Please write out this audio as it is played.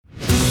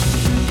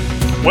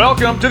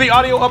Welcome to the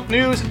Audio Up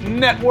News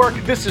Network.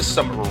 This is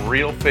some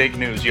real fake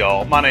news,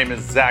 y'all. My name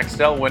is Zach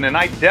Selwyn, and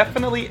I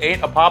definitely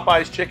ate a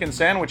Popeye's chicken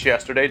sandwich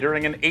yesterday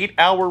during an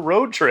 8-hour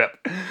road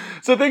trip.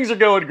 So things are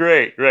going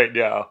great right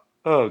now.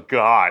 Oh,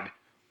 God.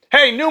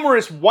 Hey,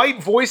 numerous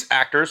white voice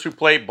actors who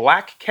play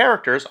black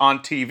characters on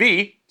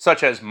TV,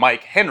 such as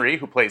Mike Henry,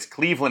 who plays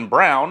Cleveland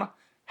Brown,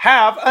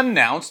 have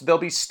announced they'll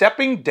be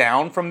stepping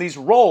down from these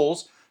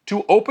roles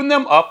to open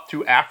them up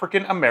to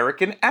African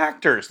American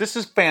actors. This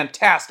is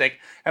fantastic,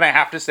 and I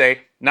have to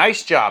say,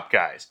 nice job,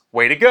 guys.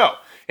 Way to go.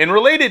 In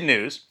related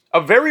news,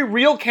 a very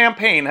real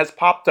campaign has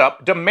popped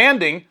up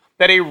demanding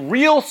that a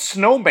real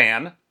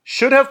snowman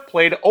should have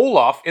played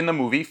Olaf in the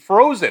movie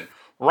Frozen.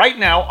 Right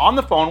now, on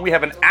the phone, we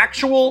have an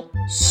actual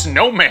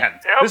snowman.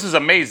 Yep. This is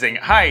amazing.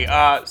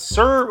 Hi,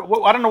 sir,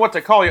 I don't know what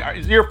to call you.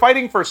 You're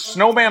fighting for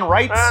snowman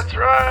rights? That's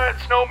right.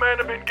 Snowmen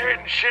have been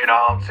getting shit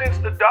on since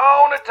the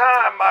dawn of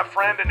time, my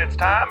friend, and it's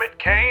time it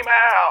came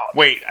out.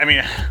 Wait, I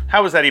mean,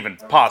 how is that even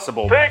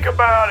possible? Think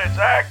about it,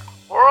 Zach.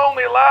 We're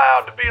only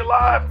allowed to be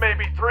alive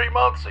maybe 3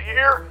 months a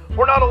year.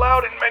 We're not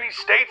allowed in many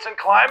states and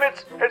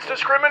climates. It's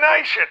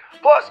discrimination.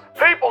 Plus,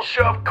 people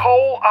shove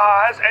coal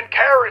eyes and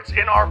carrots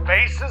in our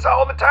faces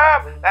all the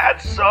time.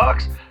 That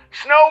sucks.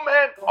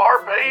 Snowmen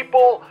are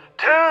people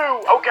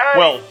too, okay?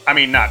 Well, I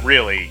mean, not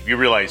really. You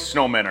realize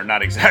snowmen are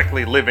not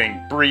exactly living,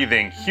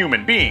 breathing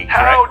human beings, right?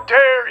 How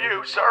dare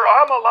you, sir?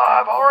 I'm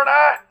alive, aren't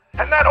I?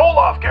 And that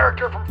Olaf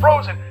character from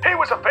Frozen, he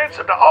was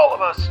offensive to all of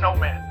us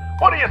snowmen.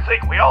 What do you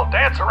think? We all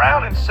dance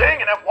around and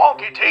sing and have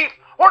wonky teeth?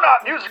 We're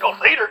not musical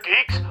theater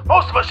geeks.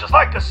 Most of us just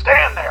like to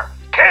stand there.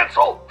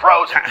 Cancel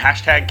Frozen.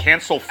 Hashtag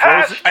cancel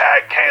Frozen.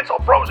 Hashtag cancel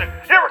Frozen.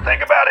 You ever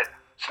think about it?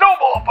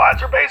 Snowball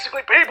fights are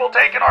basically people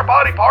taking our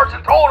body parts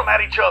and throwing them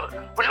at each other.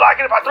 Would you like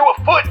it if I threw a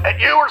foot at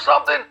you or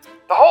something?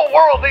 The whole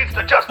world needs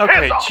to just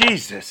piss off. Okay,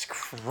 Jesus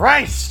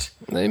Christ.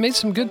 They made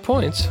some good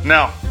points.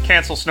 No,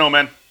 cancel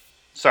snowmen.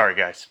 Sorry,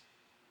 guys.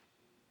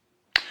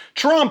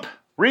 Trump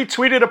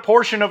retweeted a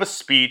portion of a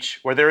speech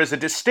where there is a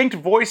distinct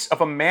voice of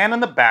a man in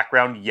the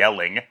background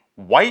yelling,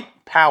 "White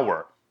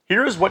power."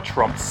 Here's what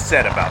Trump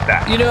said about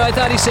that. You know, I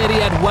thought he said he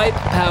had wipe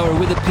power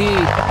with a P.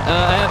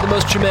 I have the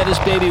most tremendous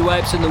baby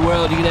wipes in the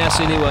world. You can ask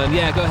anyone.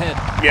 Yeah, go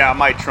ahead. Yeah,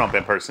 my Trump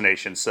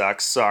impersonation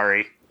sucks.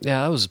 Sorry.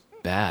 Yeah, that was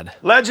bad.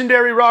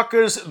 Legendary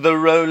rockers the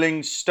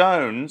Rolling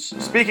Stones,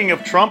 speaking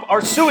of Trump, are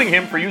suing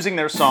him for using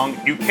their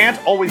song "You Can't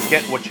Always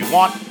Get What You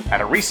Want"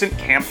 at a recent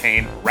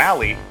campaign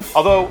rally,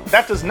 although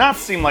that does not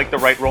seem like the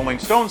right Rolling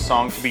Stones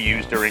song to be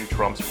used during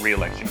Trump's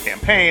re-election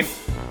campaign.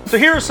 So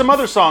here are some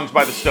other songs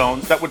by the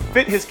Stones that would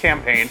fit his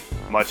campaign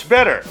much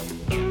better.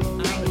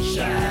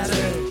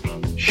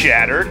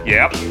 Shattered,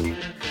 yep.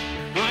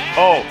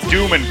 Oh,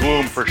 Doom and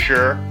Gloom for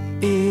sure.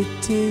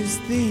 It is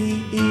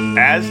the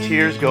As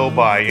Tears Go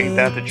By, ain't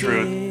that the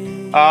truth?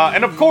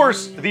 And of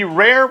course, the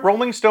rare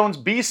Rolling Stones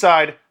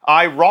B-side,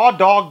 "I raw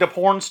dogged a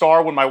porn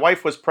star when my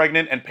wife was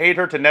pregnant and paid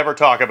her to never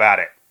talk about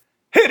it."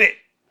 Hit it!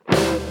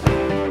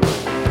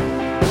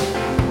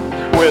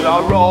 Well,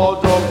 I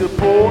raw dogged a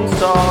porn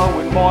star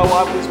when my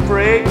wife was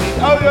pregnant,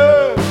 oh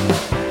yeah!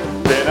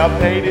 Then I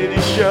paid her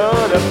to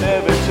shut up,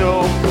 never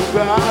talked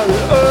about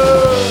it,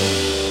 oh!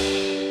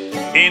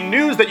 In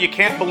news that you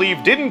can't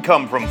believe didn't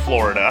come from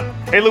Florida,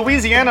 a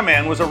Louisiana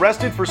man was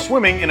arrested for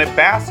swimming in a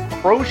Bass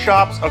Pro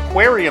Shops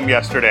aquarium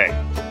yesterday.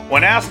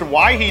 When asked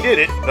why he did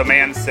it, the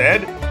man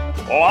said,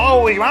 "Well, I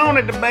always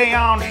wanted to be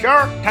on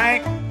Shark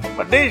Tank,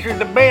 but this is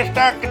the best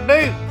I could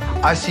do."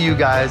 I see you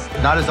guys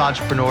not as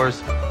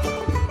entrepreneurs,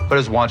 but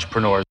as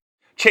wantrepreneurs.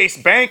 Chase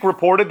Bank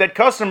reported that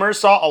customers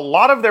saw a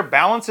lot of their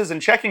balances and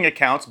checking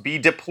accounts be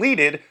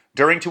depleted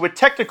due to a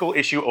technical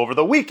issue over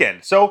the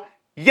weekend. So,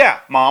 yeah,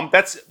 Mom,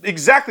 that's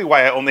exactly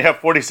why I only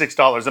have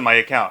 $46 in my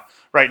account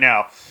right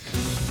now.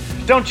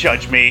 Don't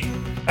judge me.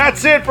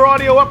 That's it for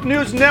Audio Up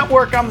News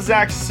Network. I'm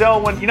Zach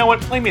Selwyn. You know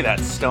what? Play me that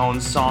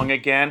Stones song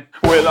again.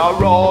 Well, I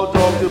raw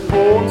dogged a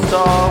porn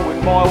star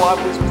when my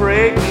wife was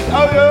pregnant.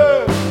 Oh,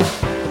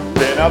 yeah.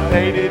 Then I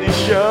paid her to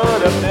shut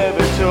up.